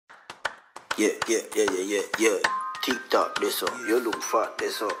Yeah. TikTok, this up. You look fat,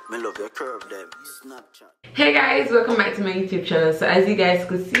 this up. Me love your curve, them. Snapchat. Hey guys, welcome back to my YouTube channel. So as you guys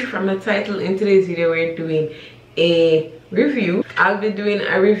could see from the title, in today's video we're doing a review. I'll be doing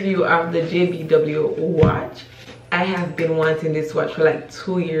a review of the JBW watch. I have been wanting this watch for like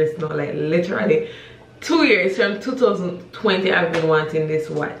 2 years now, like literally 2 years. From 2020 I've been wanting this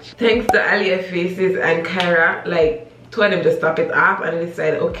watch. Thanks to Aliyah Faces and Kyra, like two of them just stop it off and I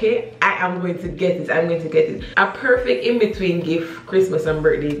decided, okay, I am going to get it. I'm going to get it. A perfect in-between gift, Christmas and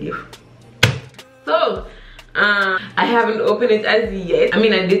birthday gift. So I haven't opened it as yet. I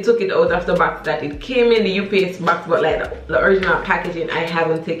mean, I did took it out of the box that it came in, the UPS box, but like the original packaging, I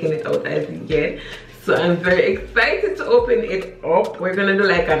haven't taken it out as yet. So I'm very excited to open it up. We're gonna do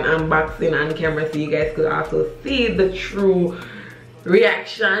like an unboxing on camera so you guys could also see the true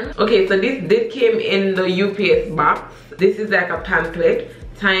reaction. Okay, so this did came in the UPS box. This is like a pamphlet.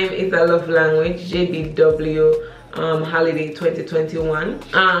 Time is a love language, JBW holiday 2021.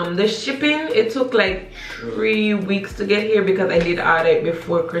 The shipping, it took like 3 weeks to get here because I did order it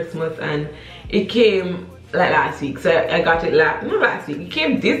before Christmas and it came like last week. So I got it not last week, it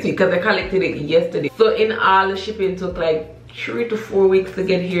came this week because I collected it yesterday. So in all, the shipping took like 3 to 4 weeks to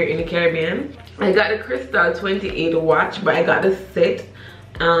get here in the Caribbean. I got the Cristal 28 watch, but I got the set.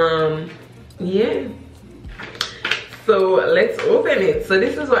 Yeah, so let's open it. So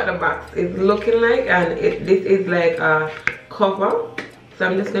this is what the box is looking like, and this is like a cover. So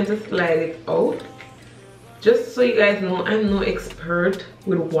I'm just going to slide it out. Just so you guys know, I'm no expert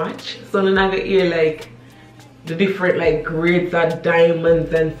with watch, so I'm not gonna hear like the different like grades of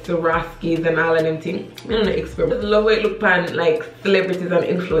diamonds and Swarovskis and all of them things. I'm not an expert. I just love how it look on like celebrities and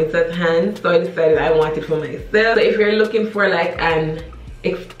influencers' hands, so I decided I want it for myself. So if you're looking for like an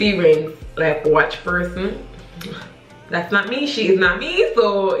experienced like watch person, that's not me, she is not me.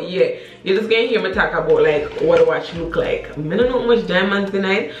 So yeah, you're just gonna hear me talk about like what a watch look like. I don't know how much diamonds in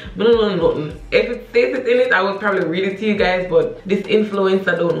it, I don't know nothing. If it says it in it, I will probably read it to you guys, but this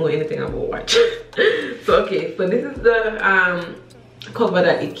influencer don't know anything about watch. So okay, so this is the cover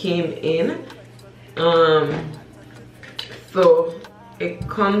that it came in. So it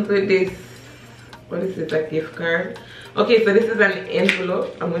comes with this, what is it, a gift card? Okay, so this is an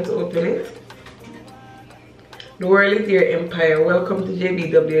envelope. I'm going to open it. The world is your empire. Welcome to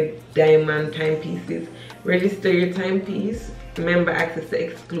JBW Diamond Timepieces. Register your timepiece. Member access to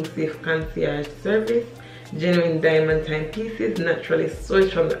exclusive concierge service. Genuine diamond timepieces, naturally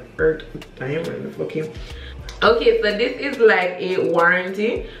sourced from the earth diamonds. Okay, so this is like a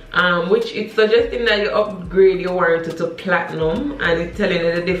warranty, which it's suggesting that you upgrade your warranty to platinum, and it's telling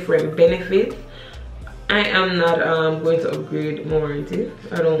you the different benefits. I am not going to upgrade my warranty.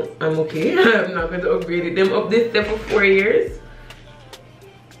 I'm okay. I'm not going to upgrade it. Them up this step for 4 years.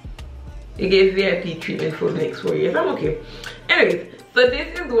 You get VIP treatment for the next 4 years. I'm okay. Anyways, so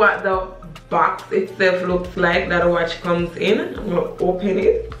this is what the box itself looks like that a watch comes in. I'm gonna open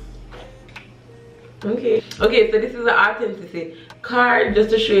it. Okay, so this is the authenticity card, just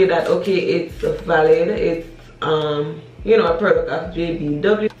to show you that okay, it's valid. It's you know, a product of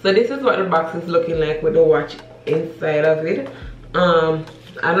JBW. So this is what the box is looking like with the watch inside of it. I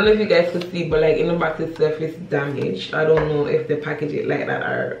don't know if you guys could see, but like in the box itself it's damaged. I don't know if they package it like that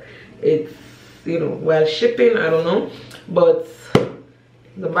or it's, you know, while shipping, I don't know, but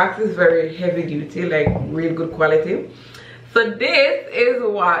the box is very heavy duty, like real good quality. So this is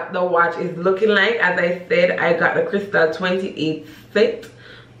what the watch is looking like. As I said, I got the Cristal 28 set.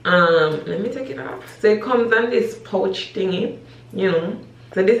 Let me take it off. So it comes on this pouch thingy, you know.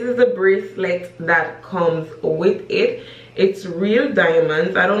 So this is the bracelet that comes with it. It's real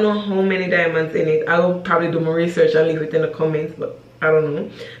diamonds. I don't know how many diamonds in it. I will probably do my research and leave it in the comments, but I don't know.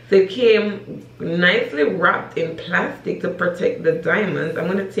 So it came nicely wrapped in plastic to protect the diamonds. I'm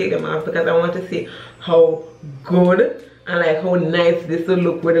gonna take them off because I want to see how good and like how nice this will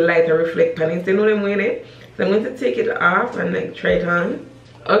look with the light and reflect on it. You know what I'm wearing? So I'm going to take it off and like try it on.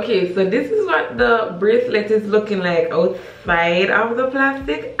 Okay, so this is what the bracelet is looking like outside of the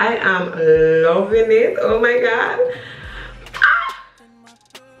plastic. I am loving it. Oh my god.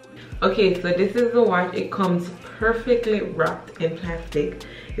 Okay, so this is the watch. It comes perfectly wrapped in plastic.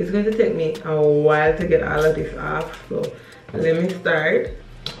 It's going to take me a while to get all of this off, so let me start.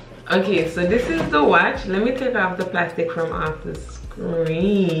 Okay, so this is the watch. Let me take off the plastic from off the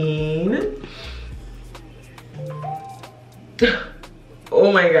screen.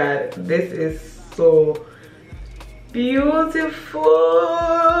 Oh my god, this is so beautiful.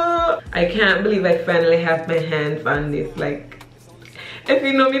 I can't believe I finally have my hands on this. Like, if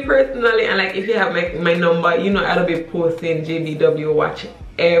you know me personally and like if you have my number, you know I'll be posting JBW watch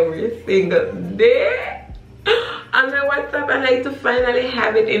every single day on my WhatsApp, and like to finally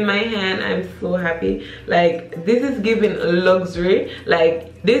have it in my hand. I'm so happy. Like, this is giving luxury.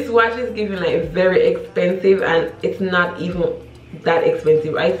 Like, this watch is giving like very expensive, and it's not even that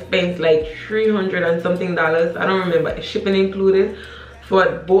expensive. I spent like $300 and something. I don't remember, shipping included,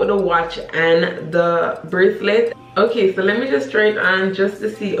 for both the watch and the bracelet. Okay, so let me just try it on just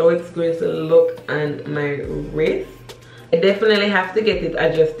to see how it's going to look on my wrist. I definitely have to get it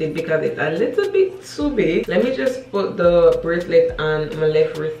adjusted because it's a little bit too big. Let me just put the bracelet on my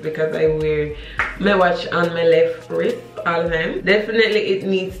left wrist because I wear my watch on my left wrist all the time. Definitely it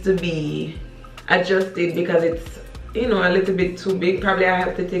needs to be adjusted because it's, you know, a little bit too big. Probably I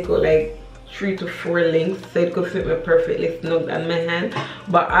have to take out like 3 to 4 links so it could fit me perfectly snug on my hand.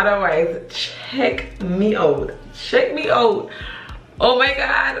 But otherwise, check me out. Check me out. Oh my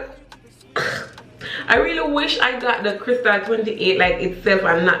god. I really wish I got the Cristal 28 like itself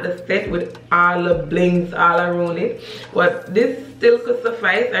and not the set with all the blings all around it, but this still could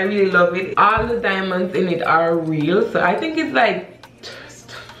suffice. I really love it. All the diamonds in it are real, so I think it's like,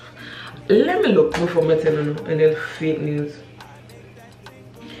 let me look before I tell you and then fake news.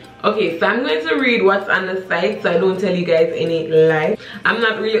 Okay, so I'm going to read what's on the site so I don't tell you guys any lies. I'm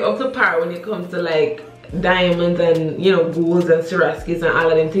not really up to par when it comes to like diamonds and, you know, golds and Swarovskis and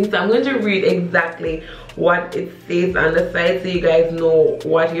all of them things. So I'm going to read exactly what it says on the site so you guys know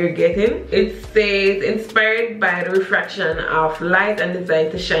what you're getting. It says, inspired by the refraction of light and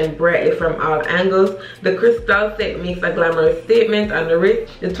designed to shine brightly from all angles, the Cristal set makes a glamorous statement on the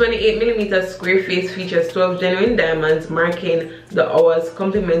wrist. The 28mm square face features 12 genuine diamonds marking the hours,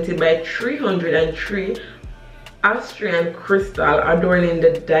 complemented by 303 Austrian crystal adorning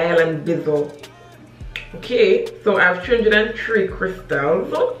the dial and bezel. Okay, so I have 303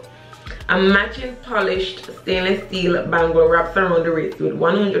 crystals. A matching polished stainless steel bangle wraps around the wrist with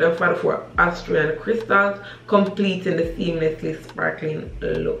 144 Austrian crystals, completing the seamlessly sparkling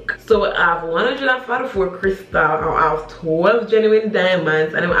look. So I have 144 crystals, I have 12 genuine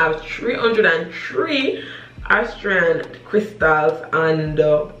diamonds, and I have 303 Austrian crystals on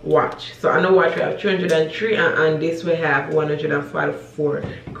the watch. So on the watch we have 303, and on this we have 144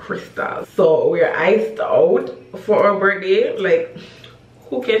 crystals. So we're iced out for our birthday. Like,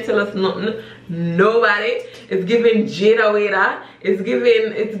 who can tell us nothing? Nobody. It's giving Jada Waiter. It's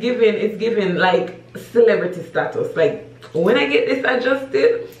giving like celebrity status. Like, when I get this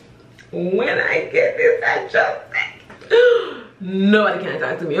adjusted, nobody can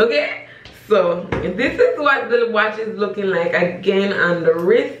talk to me, okay? So this is what the watch is looking like again on the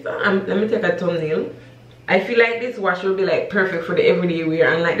wrist. Let me take a thumbnail. I feel like this watch will be like perfect for the everyday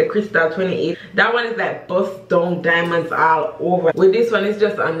wear, unlike the Cristal 28. That one is like bust down diamonds all over. With this one, it's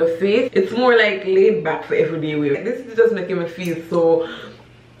just on the face. It's more like laid back for everyday wear. This is just making me feel so,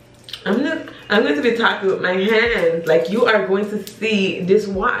 I'm going to be talking with my hands. Like, you are going to see this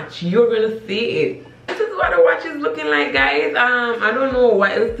watch. You're going to see it. This is what the watch is looking like, guys. I don't know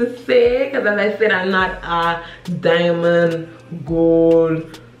what else to say, because as I said, I'm not a diamond,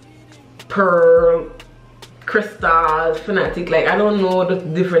 gold, pearl, crystal fanatic. Like, I don't know the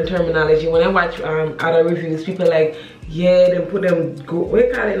different terminology. When I watch other reviews, people like, yeah, they put them what do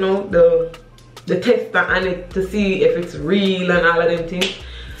you call it now, the tester on it to see if it's real and all of them things.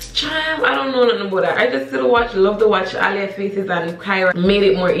 Child, I don't know nothing about that. I just still watch, love to watch Alia Faces, and Kyra made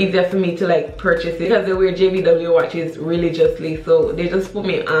it more easier for me to like purchase it because they wear JBW watches religiously, so they just put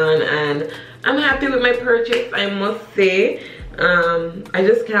me on, and I'm happy with my purchase, I must say. I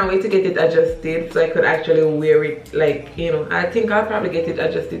just can't wait to get it adjusted so I could actually wear it. Like, you know, I think I'll probably get it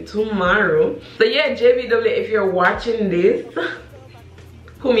adjusted tomorrow. So yeah, JBW, if you're watching this,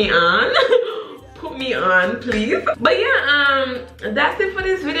 put me on. Put me on, please. But yeah, that's it for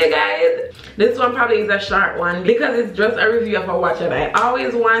this video, guys. This one probably is a short one because it's just a review of a watch that I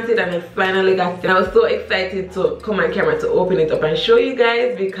always wanted, and I finally got it. And I was so excited to come on camera to open it up and show you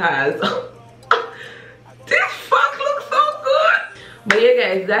guys because this fuck looks so good. But yeah,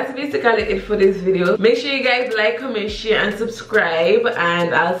 guys, that's basically it for this video. Make sure you guys like, comment, share, and subscribe,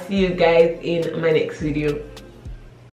 and I'll see you guys in my next video.